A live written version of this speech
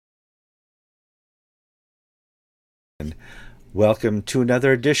Welcome to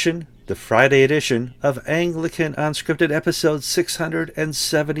another edition, the Friday edition of Anglican Unscripted, episode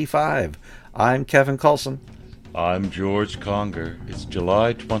 675. I'm Kevin Carlson. I'm George Conger. It's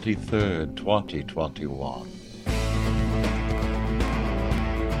July 23rd, 2021.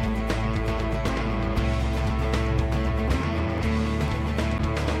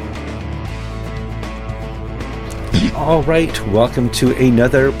 All right, welcome to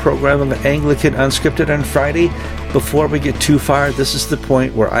another program of Anglican Unscripted on Friday. Before we get too far, this is the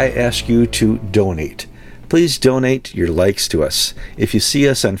point where I ask you to donate. Please donate your likes to us. If you see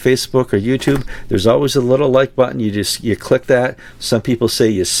us on Facebook or YouTube, there's always a little like button. You click that. Some people say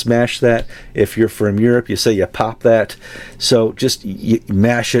you smash that. If you're from Europe, you say you pop that. So just you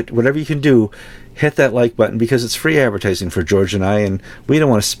mash it. Whatever you can do, hit that like button because it's free advertising for George and I, and we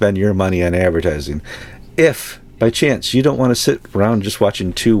don't want to spend your money on advertising. If by chance you don't want to sit around just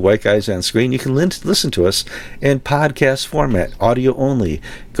watching two white guys on screen, you can listen to us in podcast format, audio only.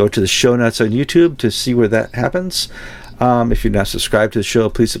 Go to the show notes on YouTube to see where that happens. If you're not subscribed to the show,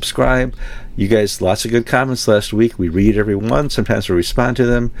 please subscribe. You guys, lots of good comments last week. We read every one. Sometimes we respond to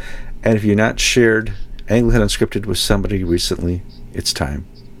them. And if you're not shared Anglican Unscripted with somebody recently, it's time.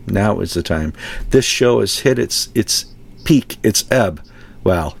 Now is the time. This show has hit its peak, its ebb.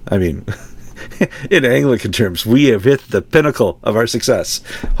 Well, I mean... in Anglican terms, we have hit the pinnacle of our success.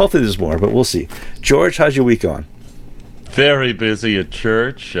 Hopefully there's more, but we'll see. George, how's your week going? Very busy at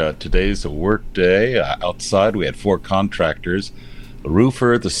church. Today's a work day. Outside, we had 4 contractors: the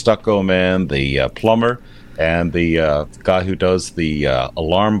roofer, the stucco man, the plumber, and the guy who does the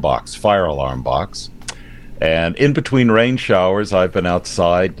fire alarm box. And in between rain showers, I've been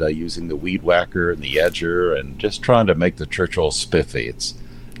outside using the weed whacker and the edger and just trying to make the church all spiffy. It's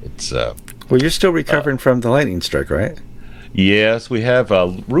Well, you're still recovering from the lightning strike, right? Yes, we have a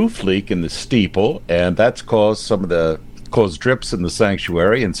roof leak in the steeple, and that's caused drips in the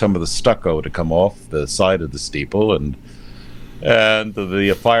sanctuary and some of the stucco to come off the side of the steeple, and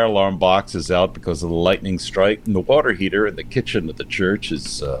the fire alarm box is out because of the lightning strike, and the water heater in the kitchen of the church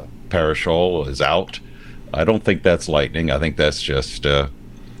is parish hall is out. I don't think that's lightning. I think that's just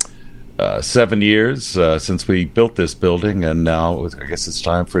 7 years since we built this building, and now I guess it's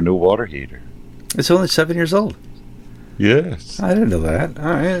time for a new water heater. It's only 7 years old. Yes. I didn't know that.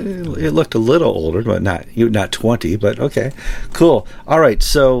 All right. It looked a little older, but not 20, but okay. Cool. All right,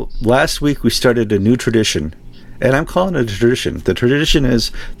 so last week we started a new tradition, and I'm calling it a tradition. The tradition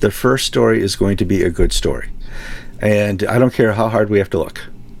is the first story is going to be a good story, and I don't care how hard we have to look.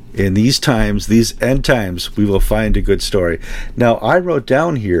 In these times, these end times, we will find a good story. Now, I wrote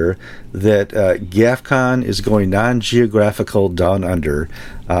down here that GAFCON is going non-geographical down under,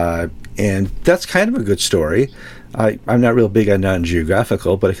 and that's kind of a good story. I'm not real big on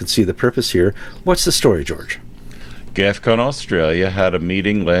non-geographical, but I can see the purpose here. What's the story, George? GAFCON Australia had a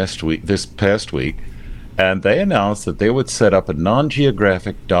meeting this past week, and they announced that they would set up a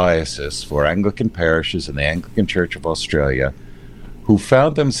non-geographic diocese for Anglican parishes in the Anglican Church of Australia who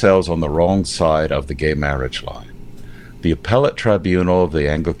found themselves on the wrong side of the gay marriage line. The appellate tribunal of the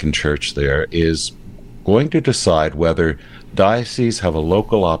Anglican Church there is going to decide whether dioceses have a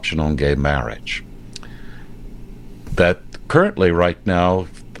local option on gay marriage. That currently, right now,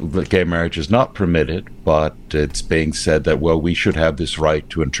 the gay marriage is not permitted, but it's being said that, well, we should have this right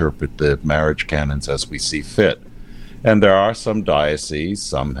to interpret the marriage canons as we see fit. And there are some dioceses,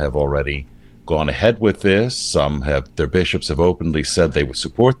 some have already gone ahead with this, their bishops have openly said they would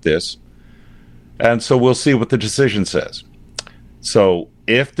support this, and so we'll see what the decision says. So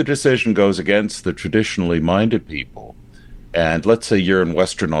if the decision goes against the traditionally minded people, and let's say you're in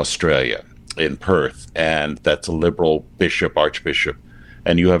Western Australia, in Perth, and that's a liberal bishop, archbishop,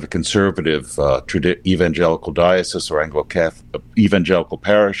 and you have a conservative evangelical diocese or evangelical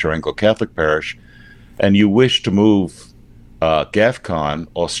parish or Anglo-Catholic parish, and you wish to move GAFCON,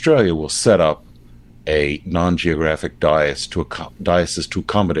 Australia will set up a non-geographic diocese to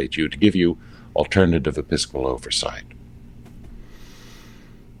accommodate you, to give you alternative episcopal oversight.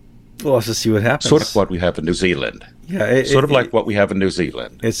 We'll have to see what happens. Sort of what we have in New Zealand. Yeah, like what we have in New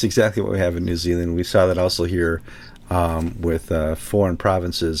Zealand. It's exactly what we have in New Zealand. We saw that also here with foreign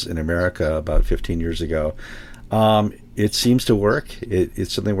provinces in America about 15 years ago. It seems to work. It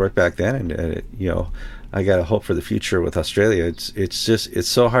certainly worked back then, and I got a hope for the future with Australia. It's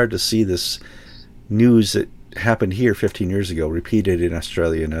so hard to see this news that happened here 15 years ago repeated in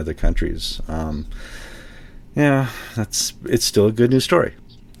Australia and other countries. It's still a good news story.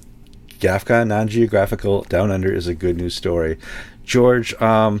 GAFCON, non-geographical, down under is a good news story. George,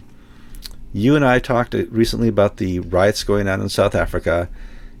 you and I talked recently about the riots going on in South Africa,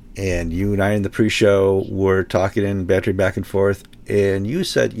 and you and I in the pre-show were talking and bantering back and forth, and you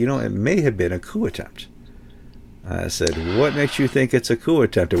said, it may have been a coup attempt. I said, what makes you think it's a coup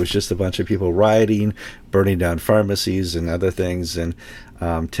attempt? It was just a bunch of people rioting, burning down pharmacies and other things, and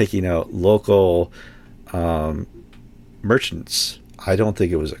taking out local merchants. I don't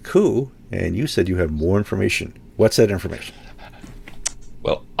think it was a coup. And you said you have more information. What's that information?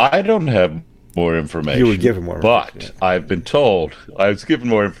 Well, I don't have more information. You were given more information. But yeah. I've been told I was given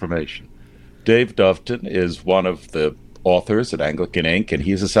more information. Dave Doveton is one of the authors at Anglican Ink., and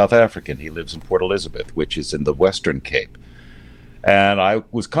he's a South African. He lives in Port Elizabeth, which is in the Western Cape. And I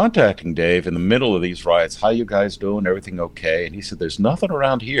was contacting Dave in the middle of these riots. How you guys doing? Everything okay? And he said, there's nothing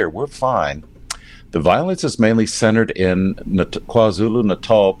around here. We're fine. The violence is mainly centered in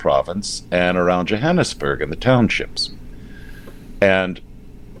KwaZulu-Natal province and around Johannesburg and the townships. And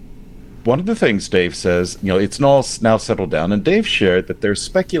one of the things Dave says, it's all now settled down, and Dave shared that there's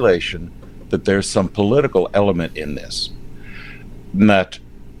speculation that there's some political element in this. And that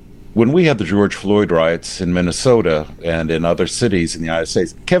when we had the George Floyd riots in Minnesota and in other cities in the United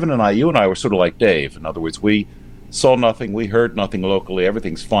States, Kevin and I, you and I were sort of like Dave. In other words, we saw nothing, we heard nothing locally,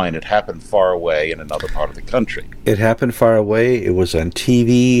 everything's fine. It happened far away in another part of the country. It happened far away, it was on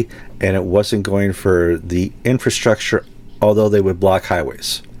TV, and it wasn't going for the infrastructure, although they would block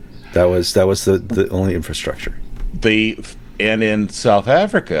highways. That was the only infrastructure. And in South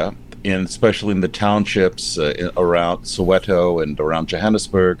Africa, especially in the townships around Soweto and around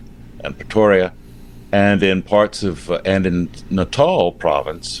Johannesburg and Pretoria, and in parts of and in Natal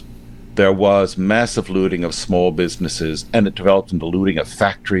province, there was massive looting of small businesses, and it developed into looting of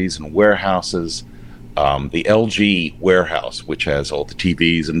factories and warehouses. The LG warehouse, which has all the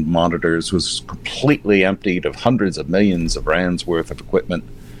TVs and monitors, was completely emptied of hundreds of millions of rands worth of equipment.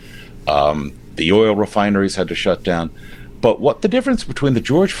 The oil refineries had to shut down. But what the difference between the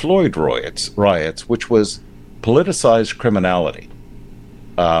George Floyd riots, which was politicized criminality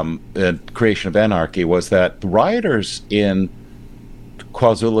and creation of anarchy, was that the rioters in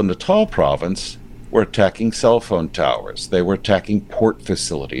KwaZulu-Natal province were attacking cell phone towers. They were attacking port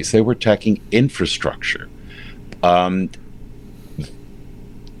facilities. They were attacking infrastructure. The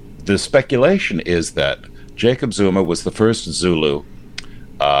speculation is that Jacob Zuma was the first Zulu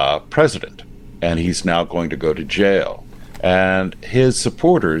president, and he's now going to go to jail. And his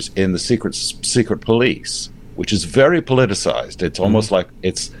supporters in the secret police, which is very politicized. It's almost like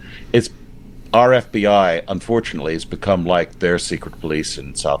it's our FBI, unfortunately, has become like their secret police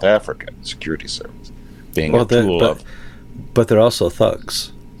in South Africa, security service, being a tool of. But they're also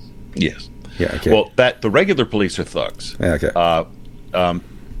thugs. Yes. Yeah. Okay. Well, the regular police are thugs. Yeah, okay.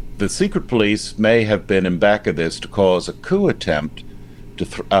 The secret police may have been in back of this to cause a coup attempt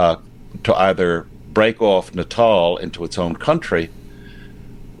to either break off Natal into its own country,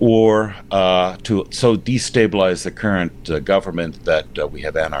 or to so destabilize the current government that we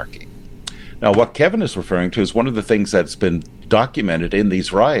have anarchy. Now, what Kevin is referring to is one of the things that's been documented in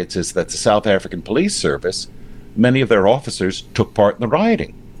these riots is that the South African Police Service, many of their officers took part in the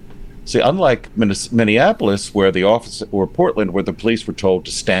rioting. See, unlike Minneapolis, or Portland, where the police were told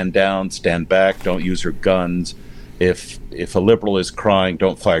to stand down, stand back, don't use your guns. If a liberal is crying,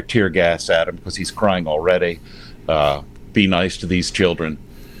 don't fire tear gas at him because he's crying already. Be nice to these children.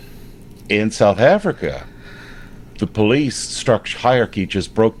 In South Africa, the police hierarchy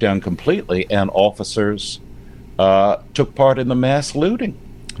just broke down completely, and officers took part in the mass looting.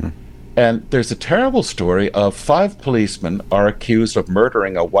 And there's a terrible story of 5 policemen are accused of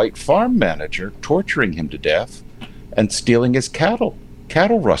murdering a white farm manager, torturing him to death, and stealing his cattle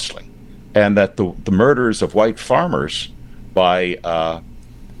rustling. And that the murders of white farmers by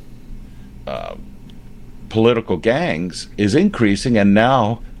political gangs is increasing, and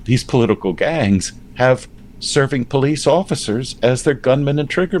now these political gangs have serving police officers as their gunmen and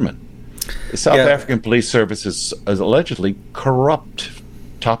triggermen. The South African Police Service is allegedly corrupt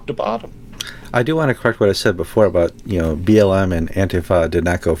top to bottom. I do want to correct what I said before about, BLM and Antifa did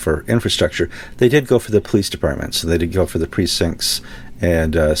not go for infrastructure. They did go for the police departments. So they did go for the precincts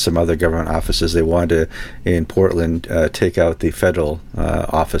and some other government offices. They wanted to, in Portland, take out the federal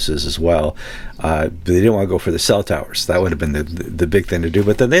offices as well. But they didn't want to go for the cell towers. That would have been the big thing to do.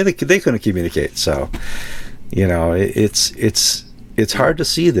 But then they couldn't communicate. So, it's hard to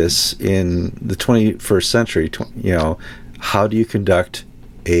see this in the 21st century. How do you conduct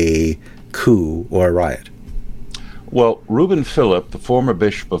a coup or a riot? Well, Reuben Phillip, the former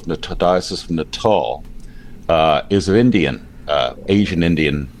bishop of Diocese of Natal, is of Asian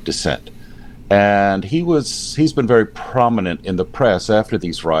Indian descent, and he's been very prominent in the press after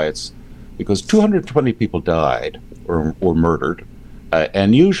these riots because 220 people died or murdered,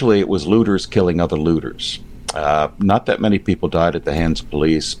 And usually it was looters killing other looters. Not that many people died at the hands of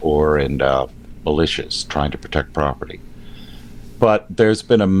police or in militias trying to protect property. But there's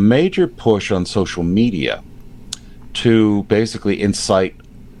been a major push on social media to basically incite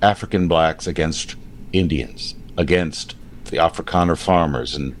African blacks against Indians, against the Afrikaner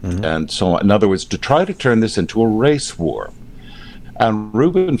farmers, and so on. In other words, to try to turn this into a race war. And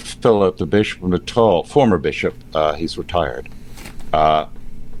Reuben Phillip, the Bishop of Natal, former bishop, he's retired,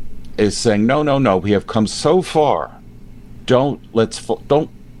 is saying, no, we have come so far. Don't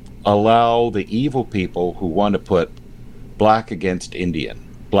allow the evil people who want to put black against Indian,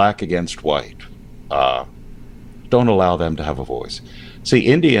 black against white. Don't allow them to have a voice. See,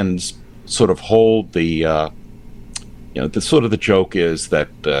 Indians sort of hold the sort of the joke is that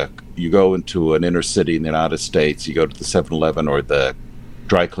you go into an inner city in the United States, you go to the 7-Eleven or the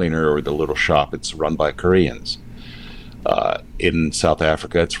dry cleaner or the little shop, it's run by Koreans. In South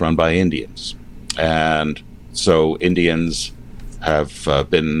Africa, it's run by Indians. And so Indians have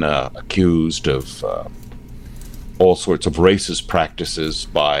been accused of all sorts of racist practices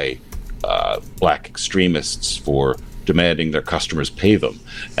by black extremists for demanding their customers pay them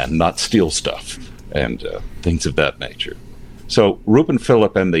and not steal stuff and things of that nature. So Reuben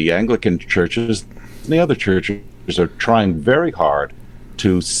Phillip and the Anglican churches and the other churches are trying very hard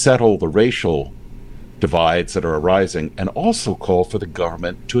to settle the racial divides that are arising and also call for the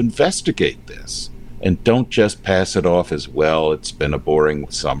government to investigate this and don't just pass it off as, well, it's been a boring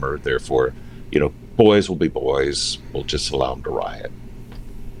summer, therefore, boys will be boys, we'll just allow them to riot.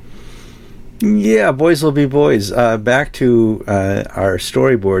 Yeah, boys will be boys. Back to our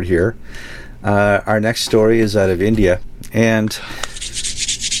storyboard here. Our next story is out of India, and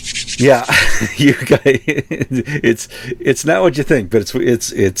yeah, you guys, it's not what you think, but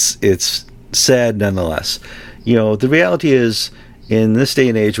it's sad nonetheless. The reality is, in this day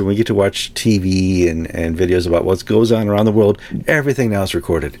and age, when we get to watch TV and videos about what goes on around the world, everything now is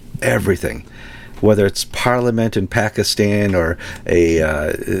recorded. Everything. Whether it's Parliament in Pakistan or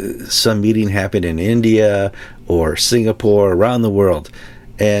some meeting happened in India or Singapore, around the world.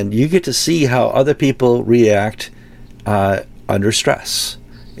 And you get to see how other people react under stress.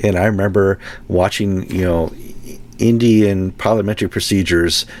 And I remember watching, Indian parliamentary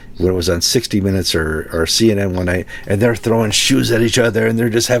procedures when it was on 60 Minutes or CNN one night, and they're throwing shoes at each other, and they're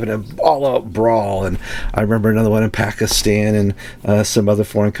just having an all-out brawl. And I remember another one in Pakistan and some other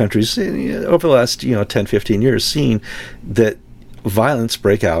foreign countries over the last 10, 15 years, seeing that violence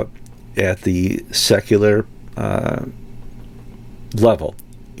break out at the secular level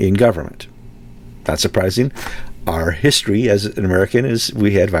in government. Not surprising. Our history as an American is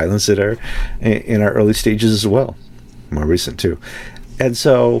we had violence in our early stages as well, more recent too. And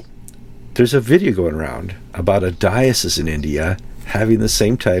so there's a video going around about a diocese in India having the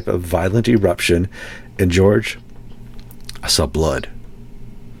same type of violent eruption. And George, I saw blood.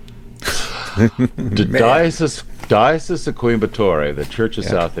 The Diocese of Coimbatore, the Church of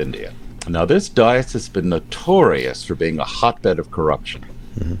South India. Now, this diocese has been notorious for being a hotbed of corruption.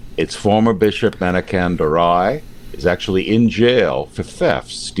 Mm-hmm. Its former bishop, Manikan Dorai, is actually in jail for theft,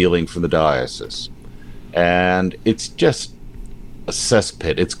 stealing from the diocese. And it's just a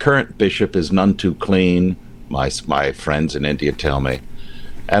cesspit. Its current bishop is none too clean, my friends in India tell me.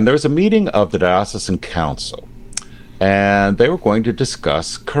 And there was a meeting of the diocesan council, and they were going to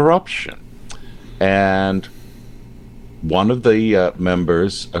discuss corruption. And one of the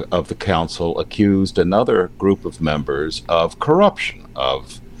members of the council accused another group of members of corruption,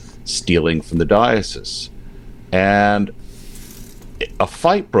 of stealing from the diocese. And a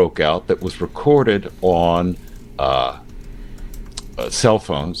fight broke out that was recorded on cell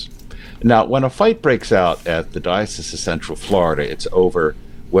phones. Now, when a fight breaks out at the Diocese of Central Florida, it's over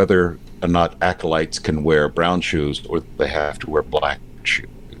whether or not acolytes can wear brown shoes or they have to wear black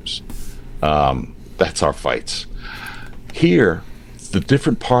shoes. That's our fights. Here, the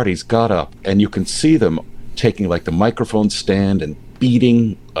different parties got up, and you can see them taking like the microphone stand and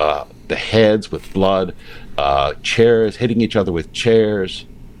beating the heads with blood, chairs, hitting each other with chairs.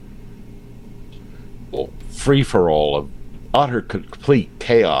 Well, free-for-all of utter complete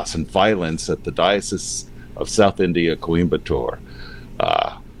chaos and violence at the Diocese of South India, Coimbatore.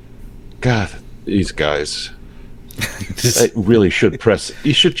 God, these guys... really should press.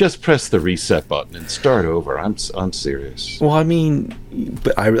 You should just press the reset button and start over. I'm serious. Well, I mean,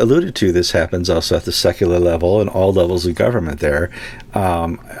 but I alluded to this happens also at the secular level and all levels of government. There,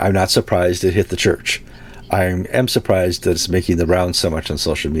 I'm not surprised it hit the church. I am surprised that it's making the rounds so much on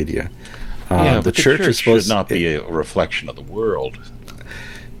social media. The church is supposed should not be a reflection of the world.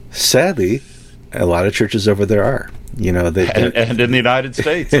 Sadly, a lot of churches over there are. And in the United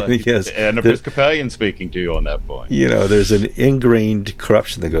States, yes, an Episcopalian speaking to you on that point. There's an ingrained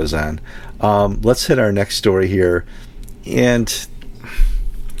corruption that goes on. Let's hit our next story here. And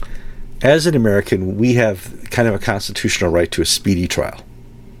as an American, we have kind of a constitutional right to a speedy trial.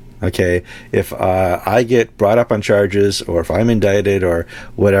 Okay, if I get brought up on charges, or if I'm indicted or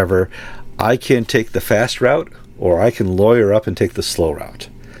whatever, I can take the fast route, or I can lawyer up and take the slow route.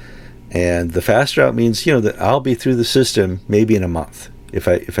 And the fast route means, that I'll be through the system maybe in a month if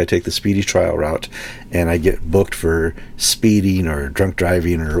I take the speedy trial route, and I get booked for speeding or drunk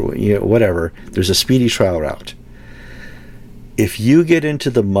driving or whatever. There's a speedy trial route. If you get into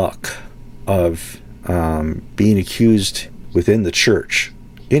the muck of being accused within the church,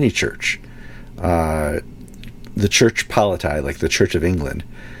 any church, the church polity, like the Church of England,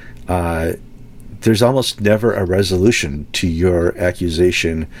 there's almost never a resolution to your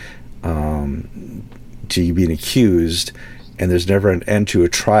accusation, to you being accused, and there's never an end to a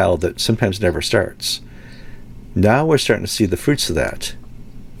trial that sometimes never starts. Now we're starting to see the fruits of that.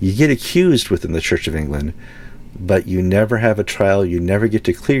 You get accused within the Church of England, but you never have a trial, you never get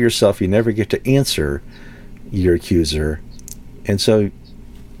to clear yourself, you never get to answer your accuser. And so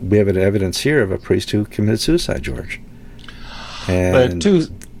we have an evidence here of a priest who committed suicide, George. And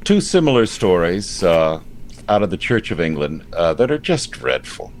two similar stories out of the Church of England that are just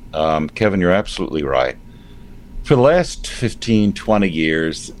dreadful. Kevin, you're absolutely right. For the last 15, 20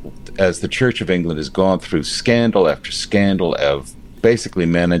 years, as the Church of England has gone through scandal after scandal of basically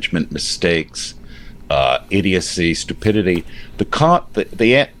management mistakes, idiocy, stupidity, at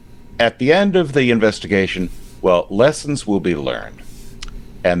the end of the investigation, lessons will be learned.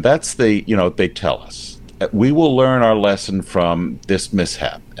 And that's they tell us. We will learn our lesson from this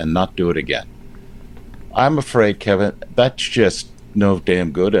mishap and not do it again. I'm afraid, Kevin, that's just no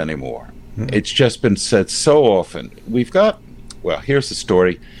damn good anymore. It's just been said so often. Here's the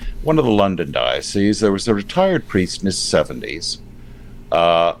story. One of the London dioceses, there was a retired priest in his 70s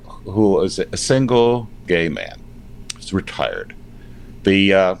who was a single gay man. He's retired.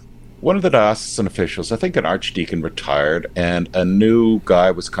 One of the diocesan officials, I think an archdeacon, retired, and a new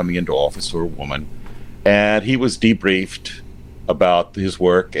guy was coming into office, or a woman, and he was debriefed about his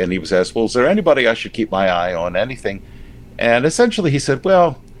work, and he was asked, is there anybody I should keep my eye on, anything? And essentially he said,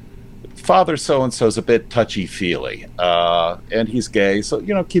 Father so-and-so's a bit touchy-feely, and he's gay, so,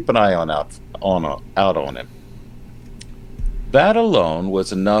 keep an eye out on him. That alone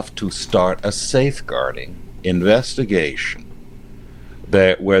was enough to start a safeguarding investigation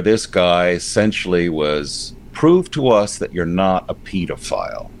where this guy essentially was, prove to us that you're not a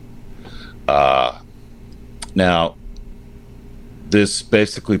pedophile. Now, this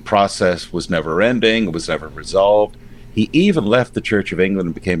basically process was never ending, it was never resolved. He even left the Church of England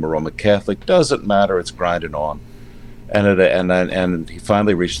and became a Roman Catholic. Doesn't matter, it's grinding on. And he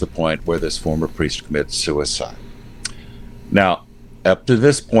finally reached the point where this former priest committed suicide. Now, up to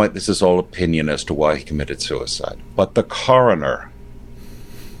this point, this is all opinion as to why he committed suicide. But the coroner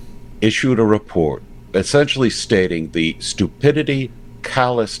issued a report essentially stating the stupidity,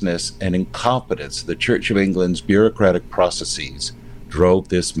 callousness, and incompetence of the Church of England's bureaucratic processes drove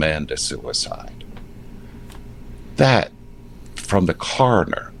this man to suicide. That, from the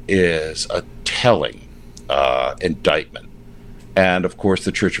coroner, is a telling indictment. And, of course,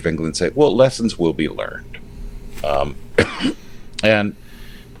 the Church of England say, lessons will be learned. And,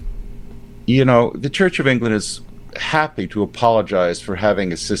 the Church of England is happy to apologize for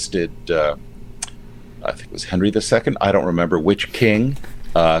having assisted, I think it was Henry II, I don't remember which king,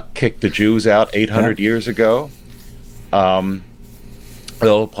 kicked the Jews out 800 years ago.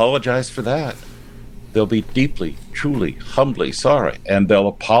 They'll apologize for that. They'll be deeply, truly, humbly sorry. And they'll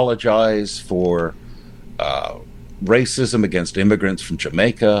apologize for racism against immigrants from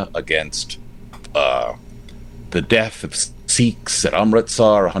Jamaica, against the death of Sikhs at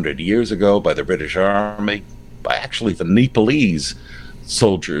Amritsar 100 years ago by the British Army, by actually the Nepalese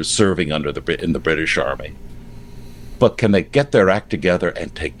soldiers serving in the British Army. But can they get their act together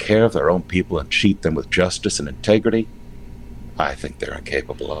and take care of their own people and treat them with justice and integrity? I think they're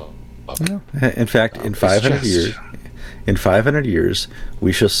incapable of. No. In fact, in 500 years,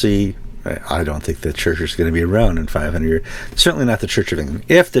 we shall see. I don't think the church is going to be around in 500 years. Certainly not the Church of England.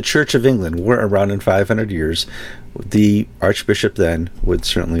 If the Church of England were around in 500 years, the Archbishop then would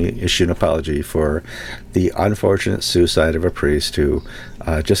certainly issue an apology for the unfortunate suicide of a priest who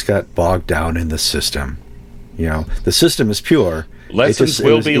just got bogged down in the system. The system is pure. Lessons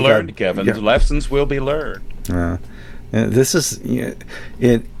will be learned, Kevin. Yeah. Lessons will be learned. This is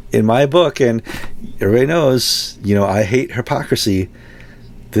in my book, and everybody knows, I hate hypocrisy.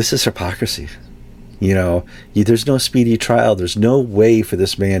 This is hypocrisy. There's no speedy trial. There's no way for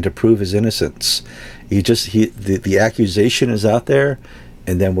this man to prove his innocence. The accusation is out there,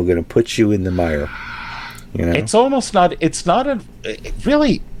 and then we're going to put you in the mire. It's almost not. It's not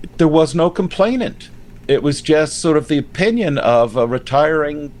really. There was no complainant. It was just sort of the opinion of a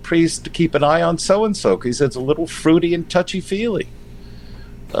retiring priest to keep an eye on so and so because it's a little fruity and touchy feely.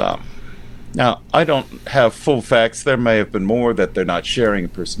 Now, I don't have full facts. There may have been more that they're not sharing in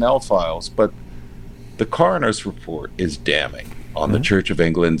personnel files, but the coroner's report is damning on the Church of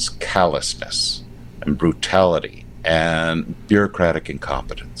England's callousness and brutality and bureaucratic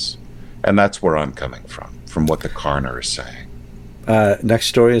incompetence. And that's where I'm coming from what the coroner is saying. Next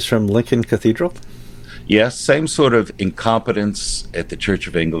story is from Lincoln Cathedral. Yes, same sort of incompetence at the Church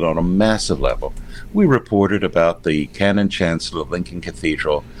of England on a massive level. We reported about the Canon Chancellor of Lincoln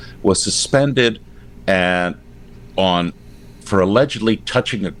Cathedral was suspended for allegedly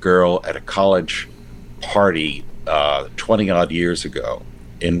touching a girl at a college party 20-odd years ago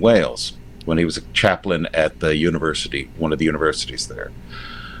in Wales when he was a chaplain at the university, one of the universities there.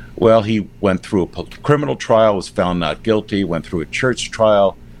 Well, he went through a criminal trial, was found not guilty, went through a church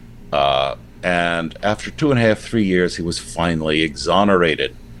trial, and after 2.5, 3 years, he was finally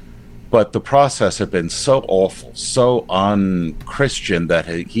exonerated. But the process had been so awful, so un-Christian that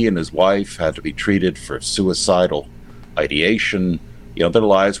he and his wife had to be treated for suicidal ideation. Their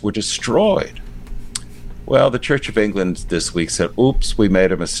lives were destroyed. Well, the Church of England this week said, oops, we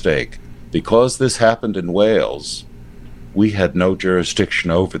made a mistake. Because this happened in Wales, we had no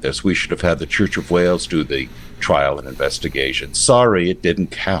jurisdiction over this. We should have had the Church of Wales do the trial and investigation. Sorry, it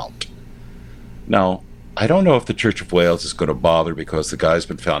didn't count. Now, I don't know if the Church of Wales is going to bother because the guy's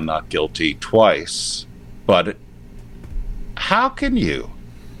been found not guilty twice, but how can you?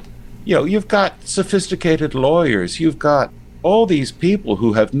 You've got sophisticated lawyers. You've got all these people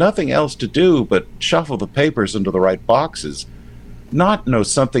who have nothing else to do but shuffle the papers into the right boxes, not know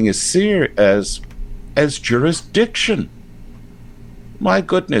something as serious as jurisdiction. My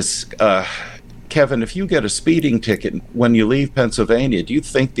goodness, Kevin, if you get a speeding ticket when you leave Pennsylvania, do you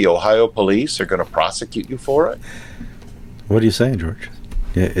think the Ohio police are going to prosecute you for it? What are you saying, George?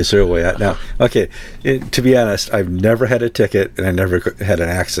 Is there a way out? Now, okay, to be honest, I've never had a ticket and I never had an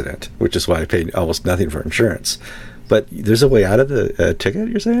accident, which is why I paid almost nothing for insurance. But there's a way out of the ticket,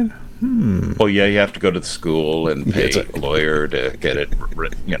 you're saying? Well, yeah, you have to go to the school and pay a lawyer to get it,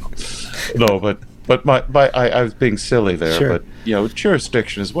 No, but I was being silly there. Sure. But,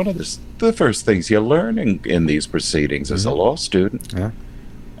 jurisdiction is one of the first things you learn in these proceedings as a law student. Yeah.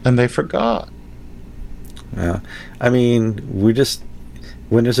 And they forgot. Yeah. I mean,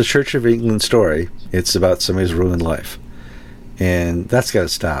 when there's a Church of England story, it's about somebody's ruined life. And that's got to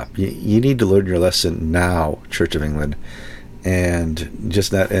stop. You need to learn your lesson now, Church of England, and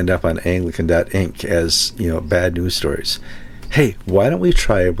just not end up on Anglican.inc as, bad news stories. Hey, why don't we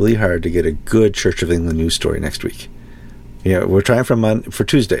try really hard to get a good Church of England news story next week? We're trying for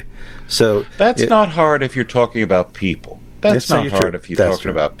Tuesday. So that's not hard if you're talking about people. That's not hard if you're talking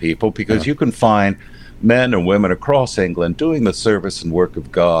about people, because you can find men and women across England doing the service and work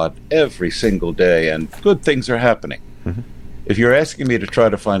of God every single day, and good things are happening. Mm-hmm. If you're asking me to try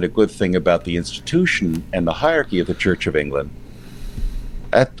to find a good thing about the institution and the hierarchy of the Church of England,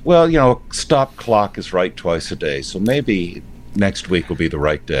 stop clock is right twice a day, so maybe next week will be the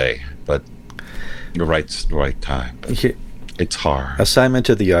right day, but the right time. But it's hard. Assignment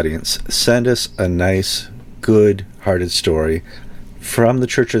to the audience: send us a nice, good-hearted story from the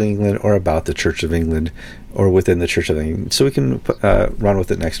Church of England or about the Church of England or within the Church of England, so we can run with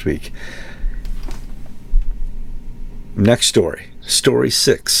it next week. Next story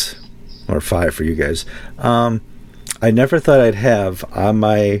 6 or 5 for you guys. I never thought I'd have on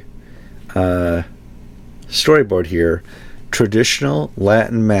my storyboard here traditional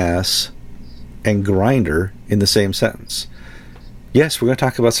Latin Mass and grinder in the same sentence. Yes, we're going to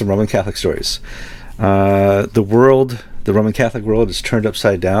talk about some Roman Catholic stories. The Roman Catholic world is turned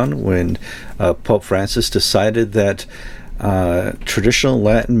upside down when Pope Francis decided that traditional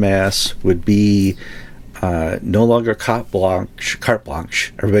Latin Mass would be no longer carte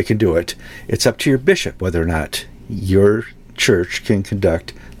blanche. Everybody can do it. It's up to your bishop whether or not your church can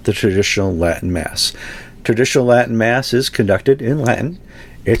conduct the traditional Latin Mass. Traditional Latin Mass is conducted in Latin.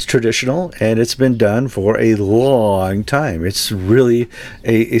 It's traditional, and it's been done for a long time. It's really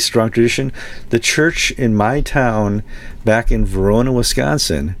a strong tradition. The church in my town back in Verona,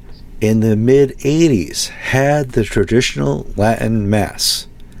 Wisconsin, in the mid-'80s, had the traditional Latin Mass.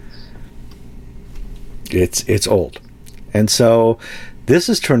 It's old. And so this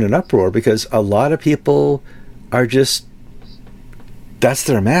has turned an uproar because a lot of people are just, that's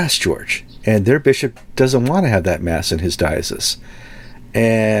their Mass, George. and their bishop doesn't want to have that mass in his diocese.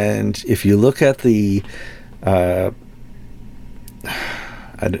 And if you look at the I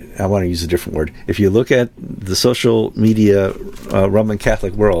want to use a different word. If you look at the social media Roman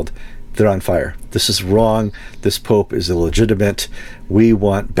Catholic world, they're on fire. This is wrong. This Pope is illegitimate. We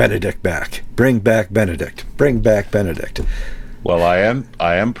want Benedict back. Bring back Benedict. Bring back Benedict. Well,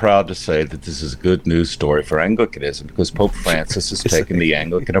 I am proud to say that this is a good news story for Anglicanism, because Pope Francis has taken the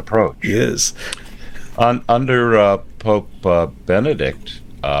Anglican approach. He is. Under Pope Benedict,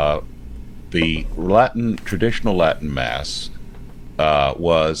 the traditional Latin Mass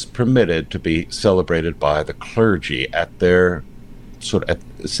was permitted to be celebrated by the clergy at their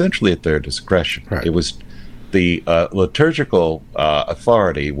essentially at their discretion. Right. It was the liturgical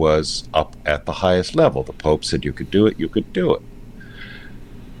authority was up at the highest level. The Pope said you could do it, you could do it.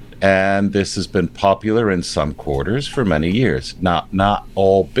 And this has been popular in some quarters for many years. Not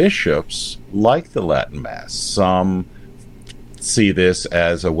all bishops like the Latin Mass. Some see this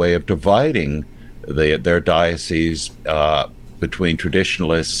as a way of dividing their diocese between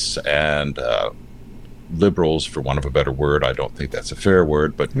traditionalists and liberals, for want of a better word. I don't think that's a fair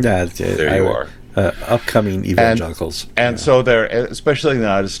word, but there you are. Upcoming evangelicals. And so there, especially in the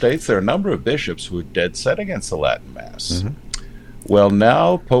United States, there are a number of bishops who are dead set against the Latin Mass. Mm-hmm. Well,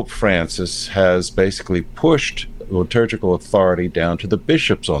 now Pope Francis has basically pushed liturgical authority down to the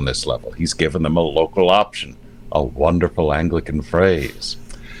bishops on this level. He's given them a local option, a wonderful Anglican phrase,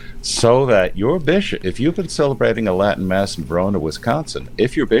 so that your bishop, if you've been celebrating a Latin Mass in Verona, Wisconsin,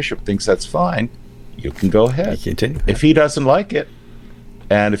 if your bishop thinks that's fine, you can go ahead. Continue. If he doesn't like it,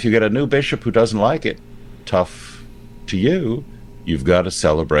 and if you get a new bishop who doesn't like it, tough to you, you've got to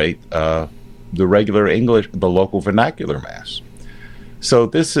celebrate the regular English, the local vernacular Mass. So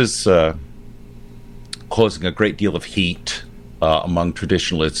this is causing a great deal of heat among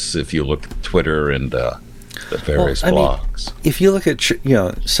traditionalists if you look at Twitter and the various blogs. If you look at,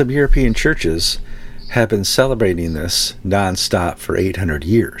 some European churches have been celebrating this nonstop for 800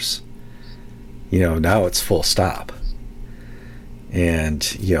 years. Now it's full stop.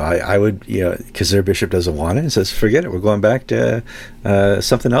 And, I would, because their bishop doesn't want it and says, forget it, we're going back to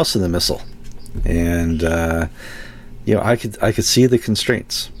something else in the missal. And, I could see the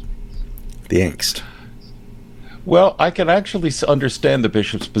constraints, the angst. Well, I can actually understand the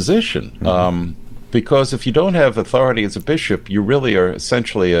bishop's position, because if you don't have authority as a bishop, you really are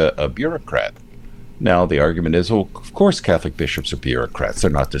essentially a bureaucrat. Now, the argument is, well, of course Catholic bishops are bureaucrats.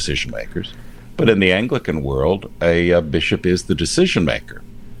 They're not decision makers. But in the Anglican world, a bishop is the decision maker.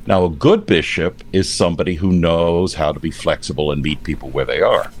 Now, a good bishop is somebody who knows how to be flexible and meet people where they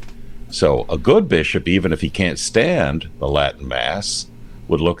are. So a good bishop, even if he can't stand the Latin Mass,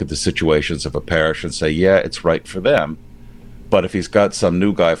 would look at the situations of a parish and say, yeah, it's right for them. But if he's got some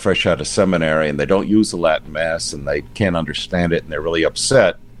new guy fresh out of seminary and they don't use the Latin Mass and they can't understand it and they're really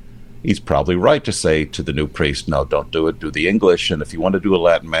upset, he's probably right to say to the new priest, no, don't do it, do the English, and if you want to do a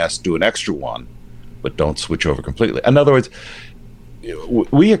Latin Mass, do an extra one, but don't switch over completely. In other words,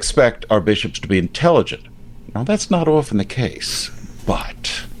 we expect our bishops to be intelligent. Now, that's not often the case,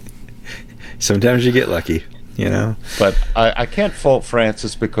 but sometimes you get lucky, But I can't fault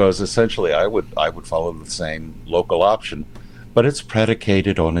Francis, because essentially I would follow the same local option, but it's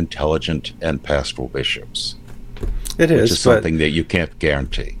predicated on intelligent and pastoral bishops. It is, which is something that you can't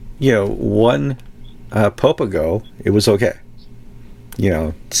guarantee. One pope ago, it was okay.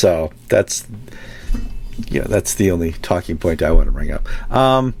 So that's the only talking point I want to bring up.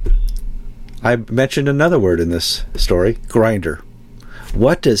 I mentioned another word in this story, grinder.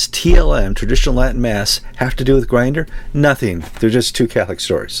 What does TLM, Traditional Latin Mass, have to do with grinder? Nothing. They're just two Catholic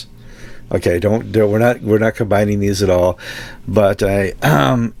stories. Okay, we're not combining these at all. But a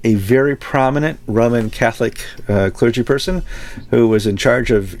very prominent Roman Catholic clergy person who was in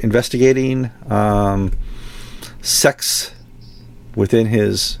charge of investigating sex within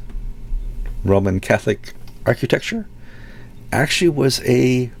his Roman Catholic architecture actually was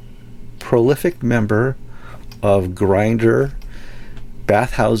a prolific member of grinder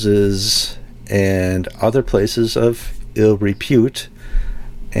bathhouses and other places of ill repute,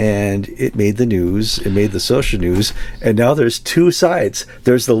 and it made the news, it made the social news, and now there's two sides.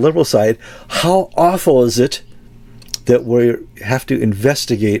 There's the liberal side. How awful is it that we have to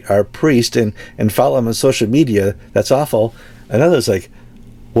investigate our priest and follow him on social media? That's awful. And others like,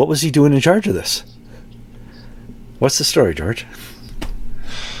 what was he doing in charge of this? What's the story, George?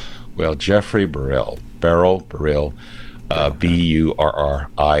 Well, Jeffrey Burrill, Burrill, Burrill,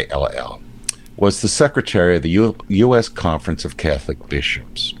 was the secretary of the U.S. Conference of Catholic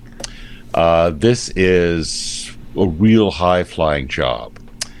Bishops. This is a real high-flying job.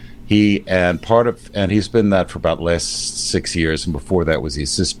 He's been that for about the last 6 years, and before that was the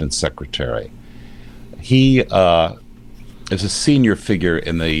assistant secretary. He is a senior figure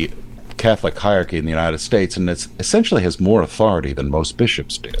in the Catholic hierarchy in the United States, and essentially has more authority than most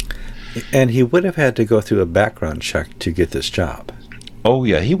bishops do. And he would have had to go through a background check to get this job. Oh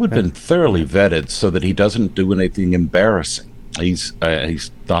yeah, he would have been thoroughly vetted so that he doesn't do anything embarrassing. He's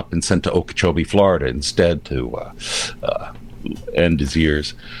not been sent to Okeechobee, Florida, instead to end his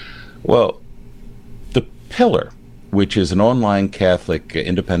years. Well, The Pillar, which is an online Catholic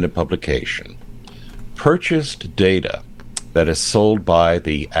independent publication, purchased data that is sold by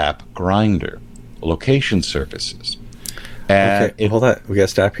the app Grindr, location services. And okay, hold on. We got to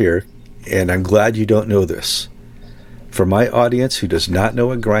stop here. And I'm glad you don't know this. For my audience who does not know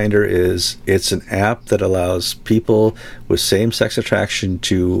what Grindr is, it's an app that allows people with same-sex attraction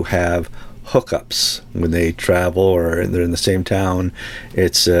to have hookups when they travel or they're in the same town.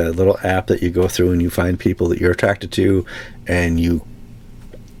 It's a little app that you go through and you find people that you're attracted to, and you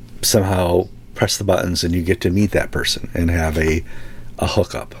somehow press the buttons and you get to meet that person and have a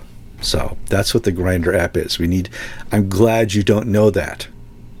hookup. So that's what the Grindr app is. I'm glad you don't know that.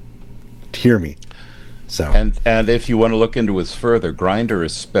 Hear me. So and if you want to look into it further, Grindr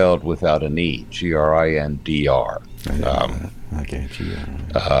is spelled without an E, Grindr. Okay,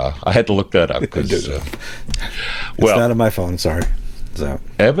 I had to look that up because it's not on my phone. Sorry. So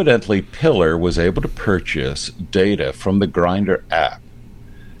evidently, Pillar was able to purchase data from the Grindr app,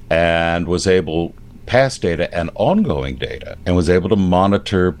 and was able past data and ongoing data, and was able to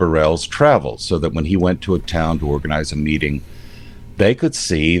monitor Burrell's travel, so that when he went to a town to organize a meeting, they could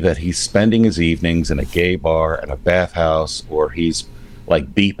see that he's spending his evenings in a gay bar and a bathhouse, or he's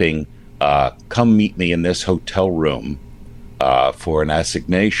like beeping, come meet me in this hotel room for an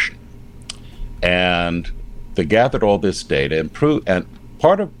assignation. And they gathered all this data, and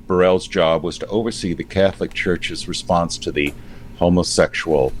part of Burrell's job was to oversee the Catholic Church's response to the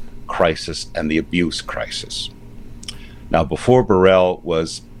homosexual crisis and the abuse crisis. Now, before Burrell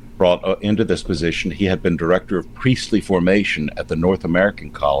was brought into this position, he had been director of priestly formation at the North American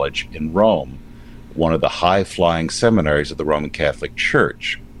College in Rome, one of the high-flying seminaries of the Roman Catholic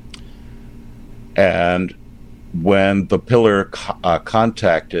Church. And when the Pillar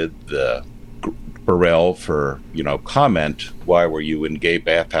contacted the Burrell for, comment, why were you in gay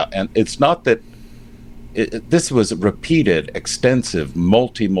bathhouse? And it's not that this was repeated, extensive,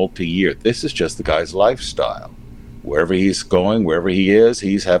 multi-year. This is just the guy's lifestyle. Wherever he's going, wherever he is,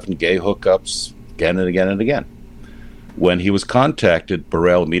 he's having gay hookups again and again and again. When he was contacted,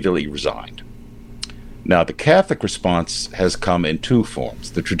 Burrell immediately resigned. Now, the Catholic response has come in two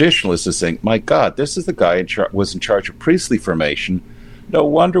forms. The traditionalist is saying, my God, this is the guy was in charge of priestly formation. No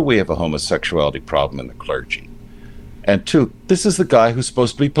wonder we have a homosexuality problem in the clergy. And two, this is the guy who's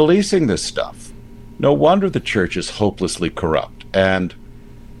supposed to be policing this stuff. No wonder the church is hopelessly corrupt. And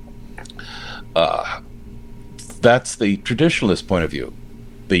that's the traditionalist point of view.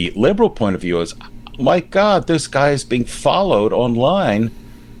 The liberal point of view is, my God, this guy is being followed online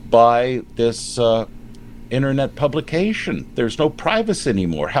by this internet publication. There's no privacy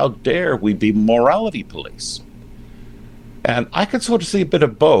anymore. How dare we be morality police? And I could sort of see a bit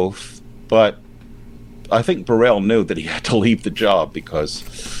of both, but I think Burrell knew that he had to leave the job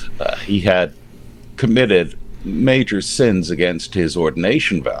because he had committed major sins against his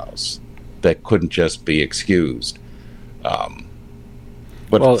ordination vows that couldn't just be excused. But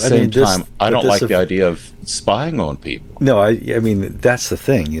at the same time, I don't like the idea of spying on people. No, I mean, that's the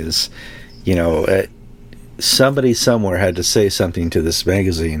thing is, somebody somewhere had to say something to this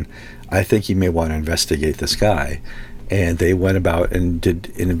magazine. I think you may want to investigate this guy. And they went about and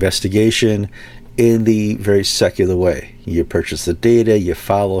did an investigation in the very secular way. You purchase the data, you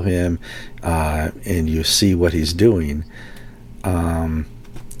follow him, and you see what he's doing. I'm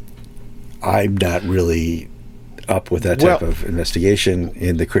not really up with that type of investigation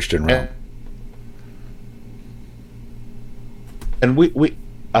in the Christian realm. And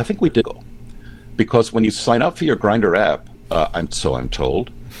I think we did go, because when you sign up for your Grindr app, I'm told,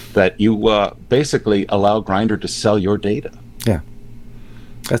 that you basically allow Grindr to sell your data. Yeah,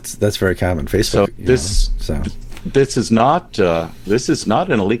 that's very common. Facebook. So this is not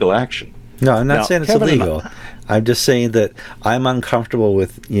an illegal action. No, I'm not saying it's illegal. I'm just saying that I'm uncomfortable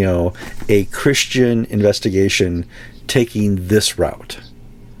with, a Christian investigation taking this route.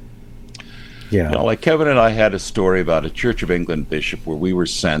 Like Kevin and I had a story about a Church of England bishop where we were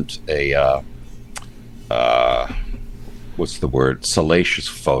sent a, salacious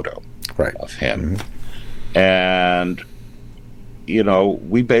photo of him. Mm-hmm. And,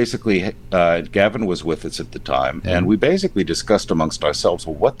 we basically, Gavin was with us at the time, and we basically discussed amongst ourselves,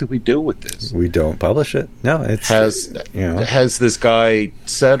 well, what do we do with this? We don't publish it. No, it's... Has this guy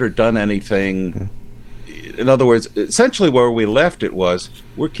said or done anything? In other words, essentially where we left it was,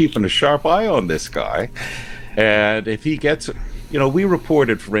 we're keeping a sharp eye on this guy, and if he gets... we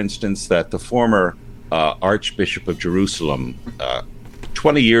reported, for instance, that the former Archbishop of Jerusalem,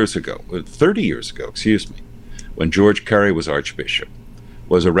 30 years ago, when George Carey was Archbishop,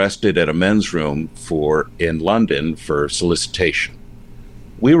 was arrested at a men's room in London for solicitation.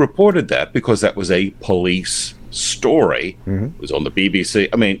 We reported that because that was a police story. It was on the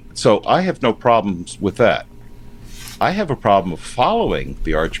BBC. So I have no problems with that. I have a problem of following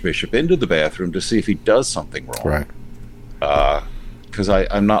the Archbishop into the bathroom to see if he does something wrong. Right. Because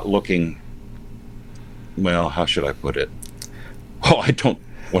I'm not looking... Well, how should I put it? Well, I don't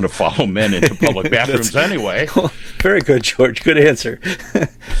want to follow men into public bathrooms anyway. Very good, George. Good answer.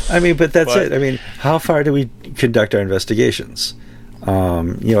 But that's it. How far do we conduct our investigations?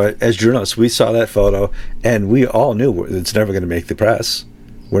 As journalists, we saw that photo, and we all knew it's never going to make the press.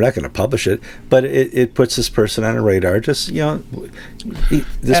 We're not going to publish it, but it puts this person on a radar. This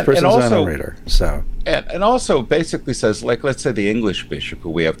person's on a radar. So, and also basically says, like, let's say the English bishop, who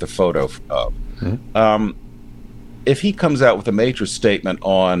we have the photo of, if he comes out with a major statement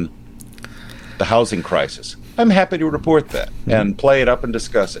on the housing crisis, I'm happy to report that and play it up and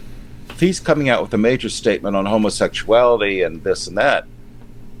discuss it. If he's coming out with a major statement on homosexuality and this and that,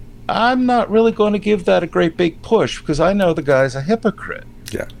 I'm not really going to give that a great big push because I know the guy's a hypocrite.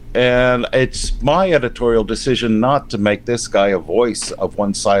 Yeah. And it's my editorial decision not to make this guy a voice of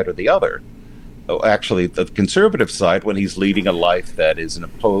one side or the other. Actually, the conservative side, when he's leading a life that is in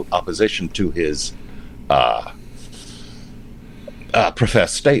opposition to his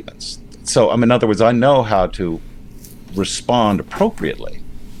professed statements. So, in other words, I know how to respond appropriately,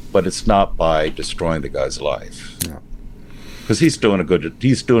 but it's not by destroying the guy's life. No. Because he's doing a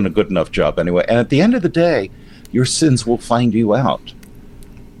good enough job anyway. And at the end of the day, your sins will find you out.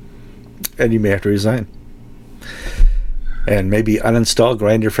 And you may have to resign. And maybe uninstall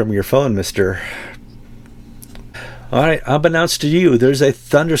Grindr from your phone, mister. All right, unbeknownst to you, there's a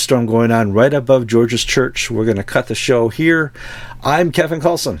thunderstorm going on right above George's church. We're going to cut the show here. I'm Kevin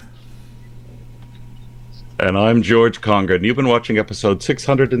Coulson. And I'm George Conger, and you've been watching episode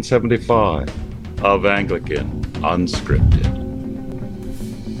 675 of Anglican Unscripted.